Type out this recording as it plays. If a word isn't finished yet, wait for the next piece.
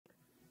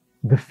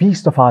The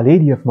feast of Our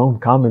Lady of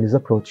Mount Carmel is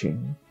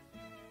approaching,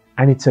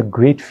 and it's a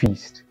great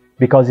feast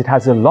because it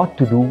has a lot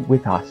to do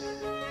with us.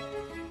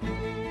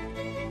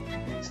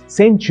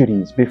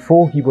 Centuries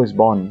before he was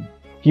born,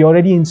 he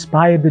already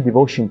inspired the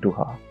devotion to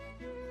her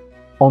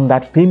on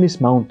that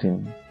famous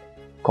mountain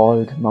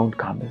called Mount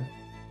Carmel.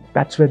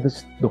 That's where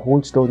the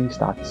whole story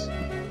starts.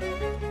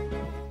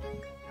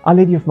 Our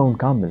Lady of Mount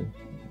Carmel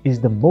is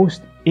the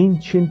most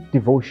ancient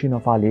devotion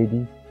of Our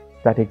Lady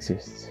that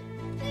exists.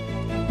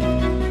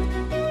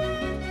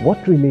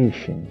 What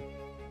relation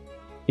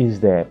is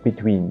there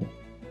between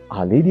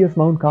Our Lady of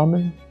Mount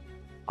Carmel,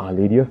 Our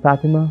Lady of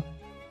Fatima,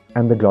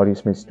 and the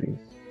glorious mysteries?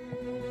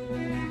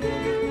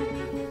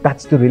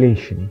 That's the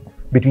relation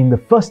between the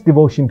first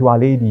devotion to Our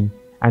Lady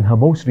and her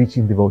most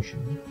recent devotion.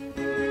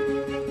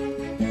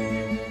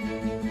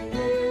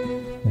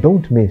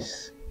 Don't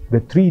miss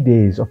the 3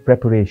 days of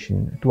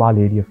preparation to Our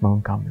Lady of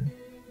Mount Carmel.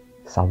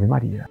 Salve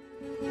Maria.